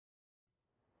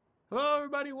Hello,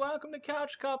 everybody. Welcome to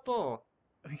Couch Couple.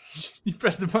 You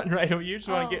press the button right over. You just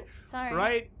want to get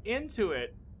right into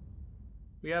it.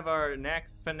 We have our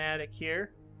Knack fanatic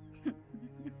here.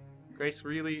 Grace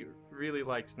really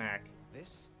likes Knack.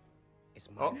 This is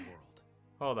my world.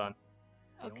 Hold on.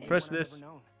 Okay. Press this.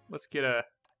 Let's get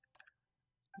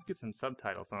some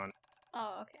subtitles on.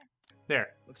 Oh, okay. There.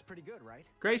 Looks pretty good, right?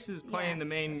 Grace is playing the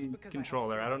main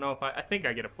controller. I don't know if I think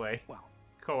I get to play. Well,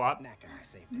 co-op. Knack and I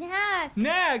saved it. Knack!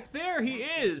 Knack! There he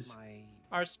is!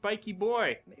 Our spiky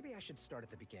boy. Maybe I should start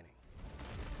at the beginning.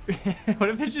 What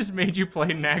if it just made you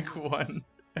play Knack 1?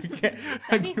 Okay.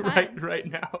 right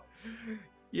now.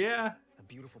 Yeah. A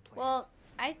beautiful place. Well,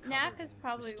 Knack is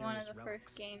probably one of the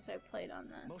first games I played on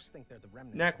the... Most think they're the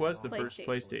remnants Knack was the first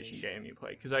PlayStation game you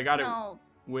played, because I got it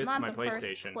with my not the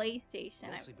PlayStation. First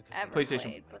PlayStation I've ever PlayStation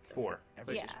played, 4.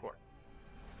 PlayStation 4.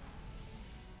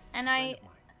 And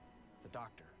the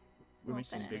doctor. We made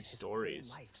some big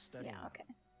stories. Yeah, okay.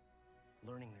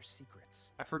 Learning their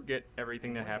secrets. I forget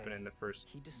everything that happened in the first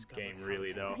game,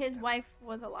 really, though. His wife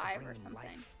was alive or something.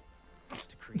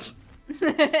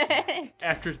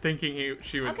 After thinking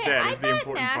she was dead is the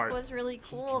important Knack part. Was really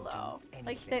cool though.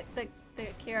 Like the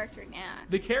character Knack.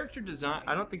 The character design.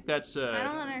 I don't think that's. I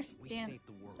don't understand.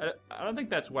 I don't think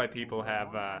that's why people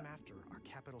have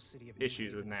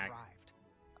issues with Knack.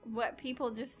 What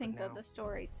people just think that the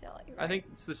story's silly. Right? I think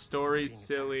it's the story's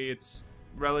silly. It's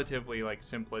relatively like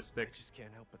simplistic. I just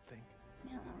can't help but think.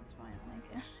 Yeah, that's why I like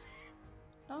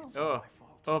it.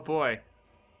 Oh boy.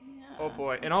 Yeah. Oh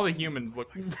boy. And all the humans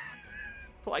look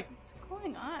like. What's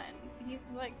going on?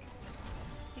 He's like,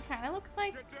 he kind of looks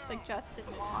like Justin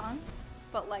Long,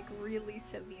 but like really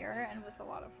severe and with a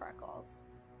lot of freckles.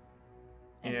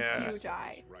 And huge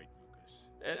eyes. Right, Lucas.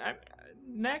 And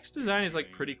Knack's design is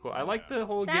like pretty cool. I like the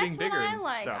whole getting bigger That's and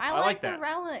what I like. stuff. I like that. the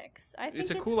relics. I think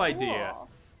it's a cool idea.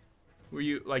 Where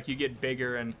you get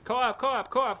bigger and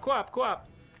co-op.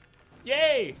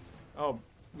 Yay! Oh,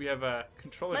 we have a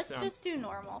controller sound. Let's just do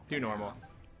normal. Do normal. Now.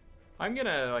 I'm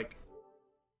gonna like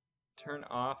turn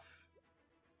off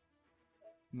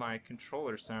my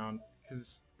controller sound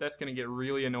because that's gonna get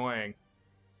really annoying.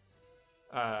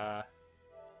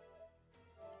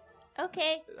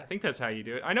 Okay. I think that's how you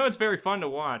do it. I know it's very fun to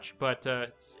watch, but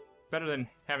it's better than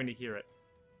having to hear it.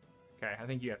 Okay, I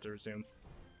think you have to resume.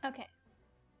 Okay.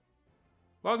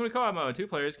 Welcome to co-op mode. 2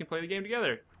 players can play the game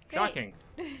together. Great. Shocking.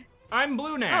 I'm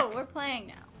Blue Knack. Oh, we're playing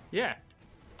now. Yeah.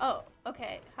 Oh,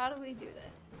 okay. How do we do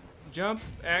this? Jump,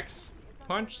 X,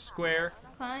 punch, square.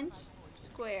 Punch,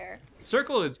 square.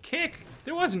 Circle is kick.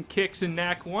 There wasn't kicks in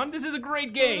Knack 1. This is a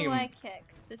great game. Who do I kick?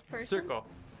 This person? Circle.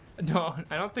 No,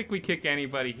 I don't think we kick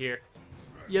anybody here.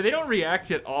 Yeah, they don't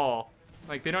react at all.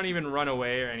 Like, they don't even run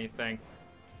away or anything.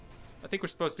 I think we're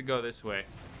supposed to go this way.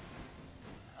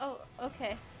 Oh,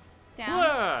 okay. Down.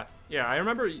 Whoa! Yeah, I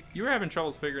remember you were having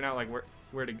troubles figuring out like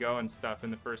where to go and stuff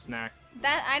in the first Knack.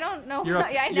 That I don't know.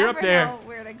 I you're never up there. know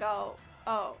where to go.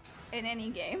 Oh, in any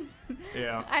game.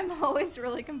 Yeah. I'm always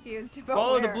really confused about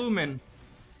Follow where the blue man.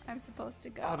 I'm supposed to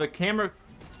go. Oh, the camera.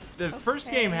 The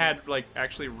first game had like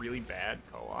actually really bad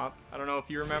co-op. I don't know if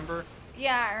you remember.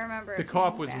 Yeah, I remember. The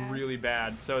co-op was really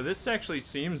bad. So this actually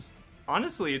seems,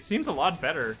 honestly, it seems a lot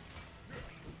better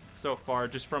so far,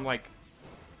 just from like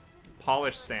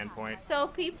polish standpoint. So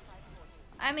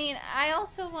I mean, I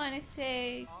also want to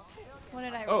say, what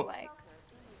did I like?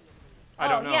 I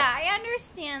don't know. Yeah, I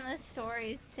understand the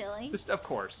story is silly. Of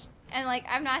course. And like,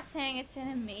 I'm not saying it's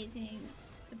an amazing,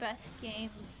 the best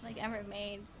game like ever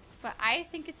made, but I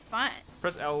think it's fun.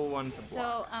 Press L1 to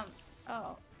block. So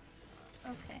oh,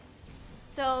 okay.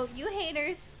 So you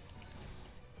haters.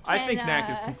 I think Knack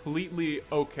is completely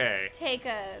okay. Take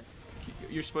a.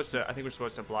 You're supposed to. I think we're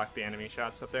supposed to block the enemy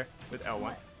shots up there with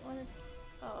L1. What is?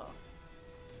 Oh.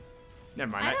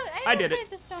 Never mind. I did it. I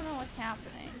just don't know what's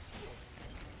happening.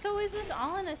 So is this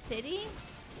all in a city?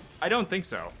 I don't think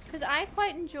so. Because I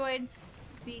quite enjoyed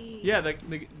the. Yeah,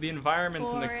 the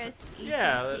environments forest, and the.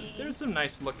 Yeah, there's some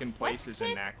nice looking places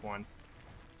in Knack 1.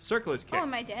 Circle is kick. Oh,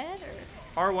 am I dead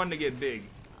or? R1 to get big.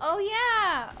 Oh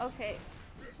yeah. Okay.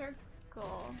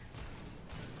 Circle.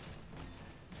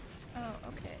 Oh,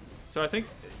 okay. So I think,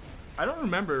 I don't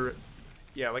remember,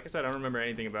 yeah, like I said, I don't remember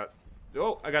anything about,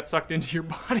 oh, I got sucked into your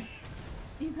body.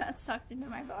 You got sucked into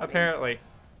my body. Apparently.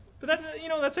 But that,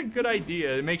 that's a good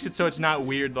idea. It makes it so it's not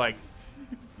weird, like,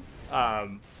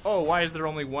 oh, why is there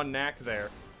only one Knack there?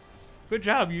 Good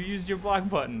job, you used your block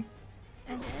button.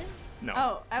 I did? No,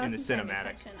 oh, I in the wasn't cinematic. paying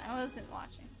attention. I wasn't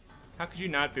watching. How could you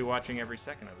not be watching every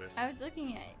second of this? I was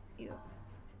looking at you.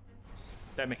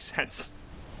 That makes sense.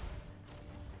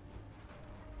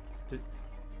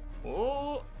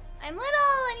 Oh! I'm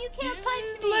little and you can't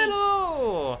punch me!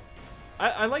 Little!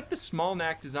 I like the small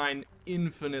Knack design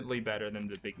infinitely better than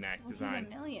the big Knack design.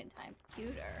 He's a million times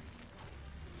cuter.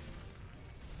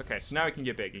 Okay, so now we can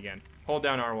get big again. Hold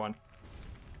down R1.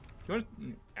 You want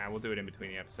to? Ah, we'll do it in between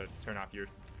the episodes. Turn off your.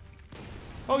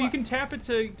 Oh, you can tap it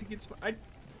to get. I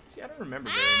don't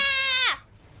remember.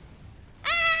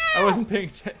 I wasn't paying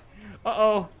attention.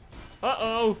 Uh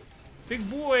oh, big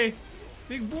boy,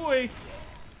 big boy.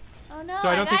 Oh no! So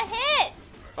I got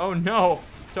hit. Oh no!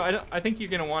 So I think you're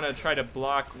gonna want to try to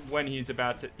block when he's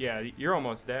about to. Yeah, you're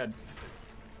almost dead.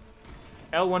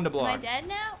 L1 to block. Am I dead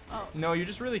now? Oh. No, you're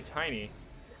just really tiny.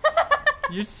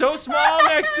 You're so small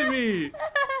next to me.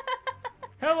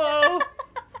 Hello.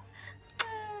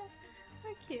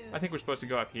 We're cute. I think we're supposed to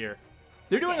go up here.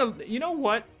 They're doing a. You know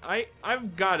what?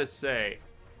 I've got to say,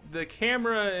 the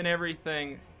camera and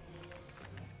everything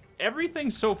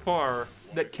so far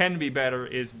that can be better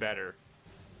is better.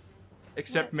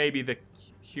 Except maybe the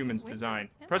human's design.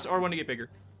 Press R1 to get bigger.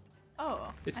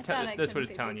 Oh, that's what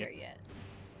it's telling you. Yet.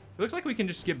 It looks like we can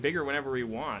just get bigger whenever we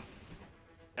want.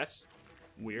 That's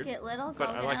weird. Get little, go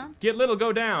down. Like get little,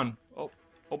 go down. Oh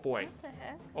boy. What the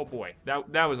heck? Oh boy.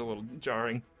 That was a little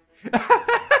jarring.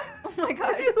 Oh my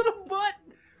god. You little butt.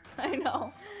 I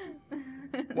know.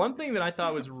 One thing that I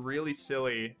thought was really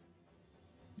silly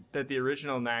that the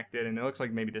original Knack did, and it looks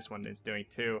like maybe this one is doing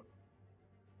too.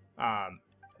 I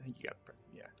think you got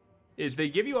yeah. Is they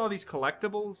give you all these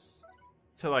collectibles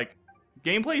to like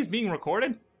gameplay is being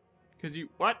recorded? Cause you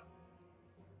what?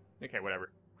 Okay,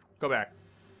 whatever. Go back.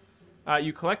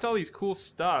 You collect all this cool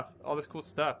stuff,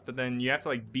 but then you have to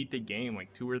like beat the game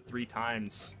like 2 or 3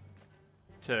 times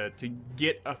to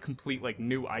get a complete like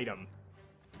new item,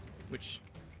 which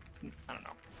I don't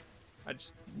know.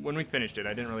 When we finished it,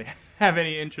 I didn't really have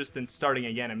any interest in starting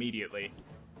again immediately.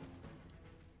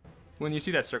 When you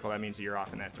see that circle, that means that you're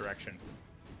off in that direction.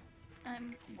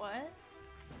 What?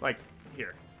 Like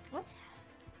here. What's?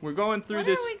 We're going through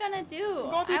this. What are we gonna do?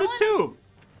 We're going through this tube.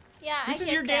 Yeah, this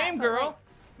is your game, girl.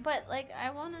 But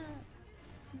I wanna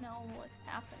know what's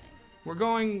happening. We're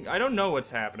going. I don't know what's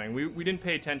happening. We didn't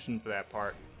pay attention for that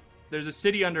part. There's a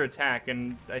city under attack,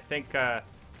 and I think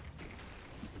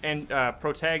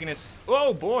protagonist.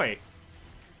 Oh boy!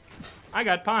 I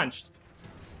got punched.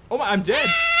 Oh my! I'm dead.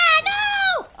 Ah,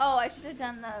 no! Oh, I should have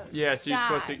done the. Yeah, so you're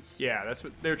supposed to. Yeah, that's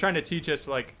what they were trying to teach us.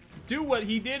 Like, do what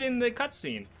he did in the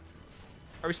cutscene.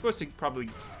 Are we supposed to probably?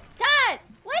 Dad!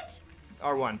 What?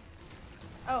 R1.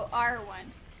 Oh, R1.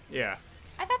 Yeah.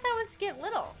 I thought that was get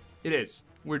little. It is.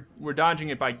 We're dodging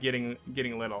it by getting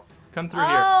little. Come through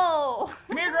here. Oh!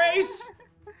 Come here, Grace!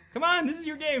 Come on, this is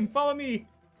your game. Follow me.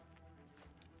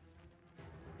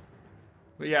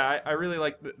 But yeah, I really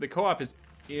like the co-op is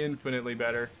infinitely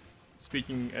better.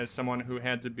 Speaking as someone who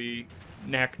had to be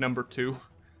Knack number 2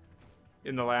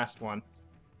 in the last one.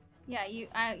 Yeah, you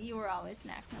were always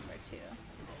Knack number 2.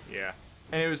 Yeah,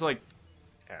 and it was like,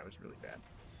 yeah, it was really bad.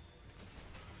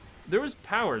 There was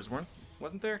powers,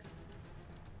 wasn't there?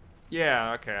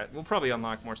 Yeah, okay. We'll probably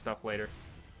unlock more stuff later.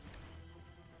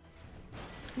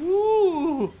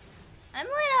 Woo! I'm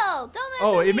little.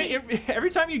 Don't mess with me. Every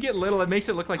time you get little, it makes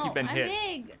it look like you've been I'm hit.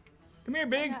 Big. Come here,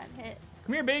 big. I got hit.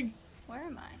 Come here, big. Where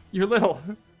am I? You're little.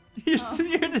 You're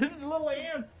the little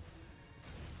ant.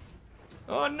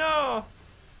 Oh no!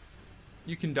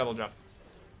 You can double jump.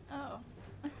 Oh.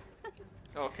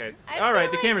 Okay. All right.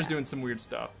 The camera's doing some weird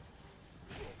stuff.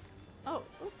 Oh.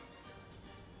 Oops.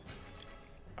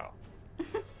 Oh.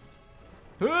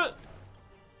 Huh.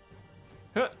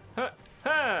 Huh. Huh.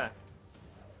 Huh.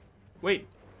 Wait.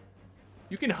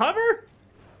 You can hover?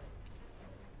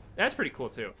 That's pretty cool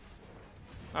too.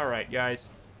 All right,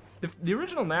 guys. The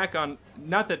original Knack on,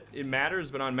 not that it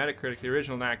matters, but on Metacritic, the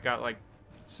original Knack got like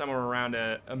somewhere around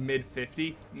a mid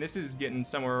 50, and this is getting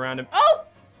somewhere around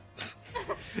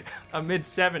a mid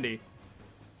 70,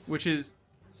 which is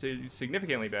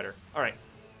significantly better. All right.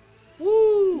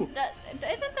 Woo! Isn't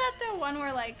that the one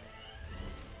where like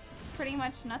pretty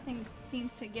much nothing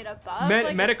seems to get above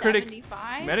like Metacritic?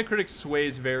 75? Metacritic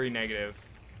sways very negative.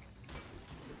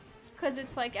 Because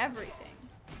it's like everything.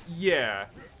 Yeah,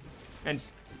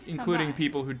 and including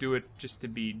people who do it just to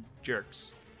be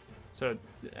jerks. So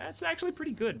that's actually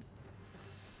pretty good.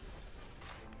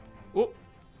 Oh.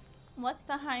 What's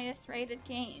the highest rated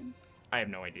game? I have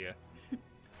no idea.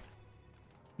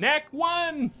 Knack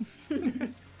 1!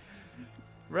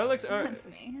 Relics are... That's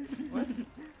me. What?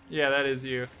 Yeah, that is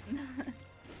you.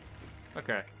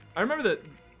 Okay. I remember that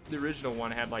the original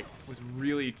one had like, was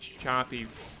really choppy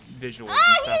visuals and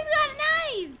stuff. He's got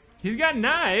knives! He's got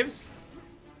knives?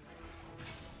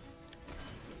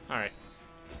 Alright.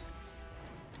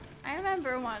 I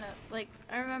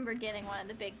remember getting one of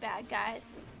the big bad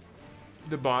guys.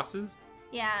 The bosses?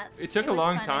 Yeah. It took a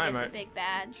long time. The big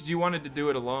badge. Because you wanted to do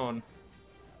it alone.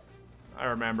 I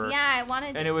remember. Yeah, I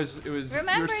wanted. And it was.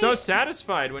 Remember, you were so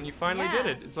satisfied when you finally did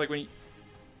it. It's like when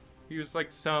he was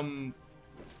like some.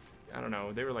 I don't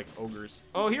know. They were like ogres.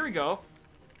 Oh, here we go.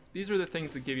 These are the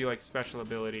things that give you like special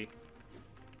ability.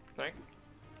 Think.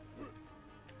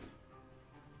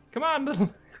 Come on,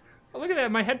 little. Oh, look at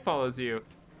that. My head follows you.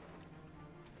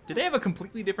 Do they have a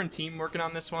completely different team working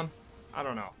on this one? I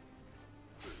don't know.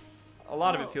 A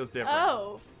lot of it feels different.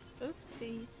 Oh,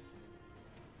 oopsies.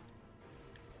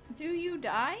 Do you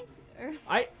die? Or...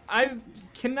 I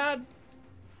cannot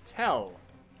tell.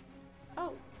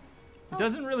 Oh. It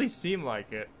doesn't really seem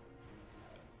like it.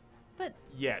 But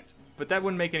yet. But that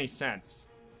wouldn't make any sense.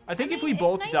 I think if we it's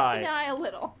both nice die. To die a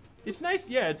little. It's nice,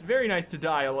 yeah, it's very nice to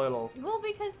die a little. Well,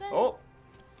 because then. Oh.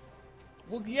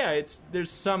 Well, yeah,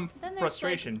 there's some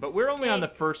frustration, like, but we're only on the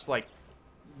first, like,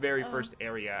 very first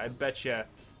area. I bet you.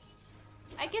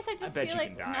 I guess I just feel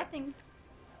like nothing's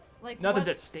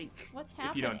at stake. What's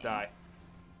happening? If you don't die.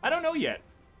 I don't know yet.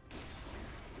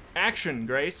 Action,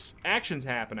 Grace. Action's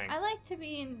happening. I like to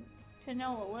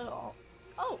know a little.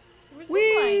 Oh, we're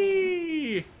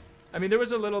ziplining. I mean, there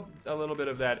was a little bit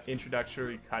of that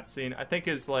introductory cutscene. I think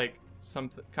is like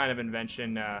some kind of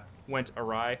invention went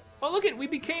awry. Oh, look it, we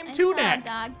became two Knack. I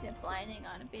saw a dog ziplining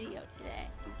on a video today.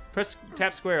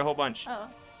 Tap square a whole bunch. Oh.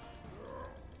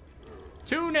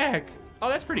 Two Knack. Oh,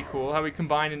 that's pretty cool how we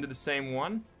combine into the same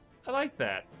one. I like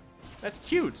that. That's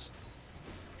cute.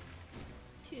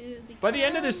 By the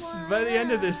end of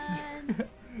this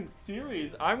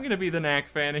series, I'm gonna be the Knack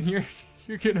fan, and you're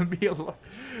gonna be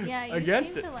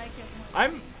against it. To like it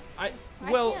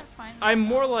more. I'm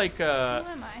more like Who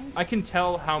am I can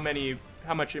tell how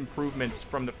much improvements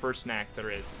from the first Knack there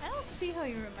is. I don't see how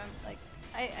you remember. Like,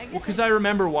 I guess. Well, because I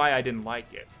remember why I didn't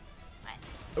like it.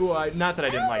 Not that I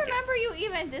didn't like it. I don't remember you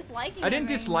even disliking it. I didn't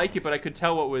dislike it, but I could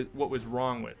tell what was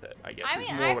wrong with it. I guess. I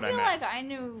mean, I feel like I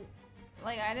knew.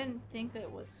 Like, I didn't think that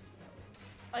it was.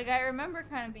 Like, I remember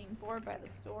kind of being bored by the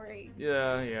story.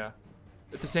 Yeah.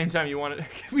 At the same time, you wanted.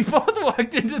 We both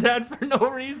walked into that for no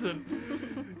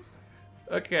reason.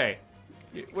 Okay,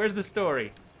 where's the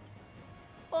story?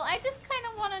 Well, I just kind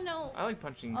of want to know. I like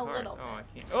punching cars. Little bit. I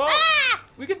can't. Oh! Ah!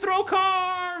 We can throw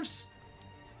cars!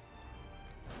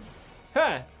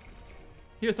 Huh.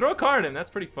 Here, throw a car at him. That's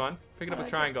pretty fun. Picking up a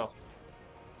triangle.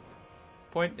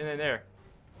 Point and then there.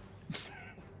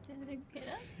 Did it hit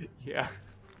him? Yeah.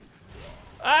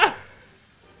 Ah!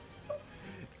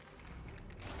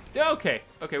 Okay,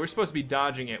 we're supposed to be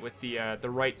dodging it with the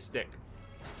right stick.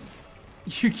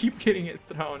 You keep getting it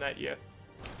thrown at you.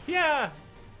 Yeah!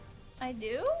 I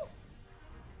do?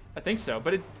 I think so,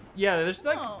 but it's, there's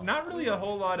like not really a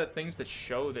whole lot of things that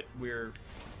show that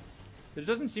there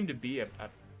doesn't seem to be a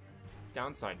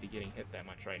downside to getting hit that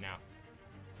much right now.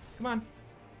 Come on.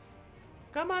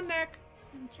 Come on, Knack.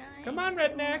 I'm trying. Come on,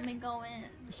 Red Knack. Let me go in.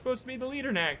 You're supposed to be the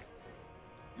leader, Knack.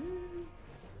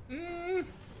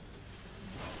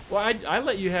 Well, I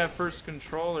let you have first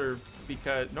controller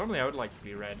because normally I would like to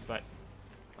be red, but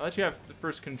I'll let you have the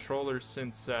first controller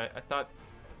since I thought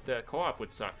the co-op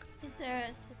would suck. Is there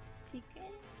a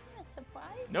secret? A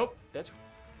surprise? Nope. That's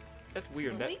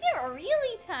weird. We get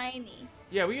really tiny.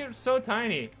 Yeah, we get so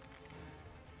tiny.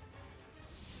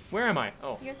 Where am I?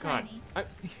 Oh, you're God. Tiny.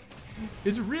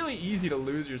 It's really easy to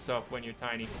lose yourself when you're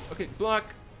tiny. Okay, block.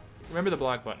 Remember the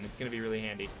block button. It's gonna be really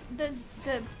handy. The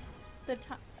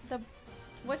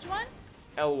which one?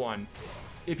 L1.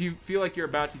 If you feel like you're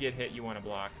about to get hit, you want to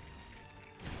block.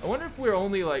 I wonder if we're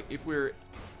only like if we're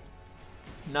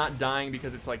not dying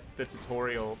because it's like the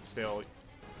tutorial still.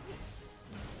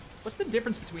 What's the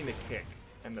difference between the kick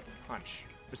and the punch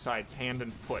besides hand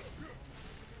and foot?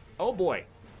 Oh boy.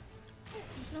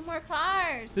 There's no more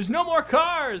cars. There's no more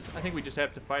cars! I think we just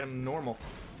have to fight them normal.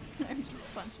 I'm just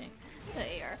punching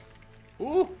the air.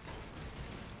 Ooh!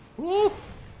 Ooh!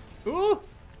 Ooh!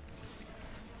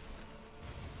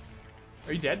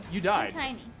 Are you dead? You died. I'm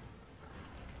tiny.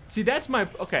 See, that's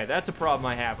a problem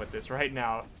I have with this right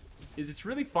now. Is it's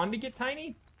really fun to get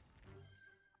tiny?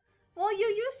 Well, you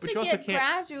used to get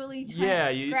gradually tiny. Yeah,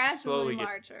 you used to slowly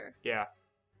larger. Yeah.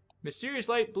 Mysterious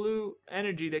light blue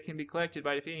energy that can be collected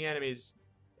by defeating enemies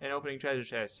and opening treasure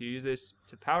chests. You use this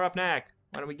to power up Knack.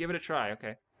 Why don't we give it a try?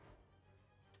 Okay.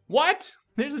 What?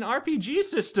 There's an RPG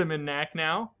system in Knack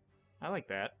now. I like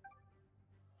that.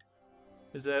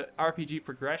 There's a RPG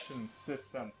progression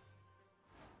system.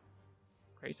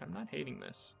 Grace, I'm not hating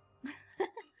this.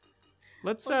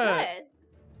 Let's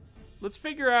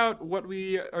figure out what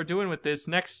we are doing with this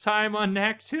next time on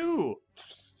Knack 2.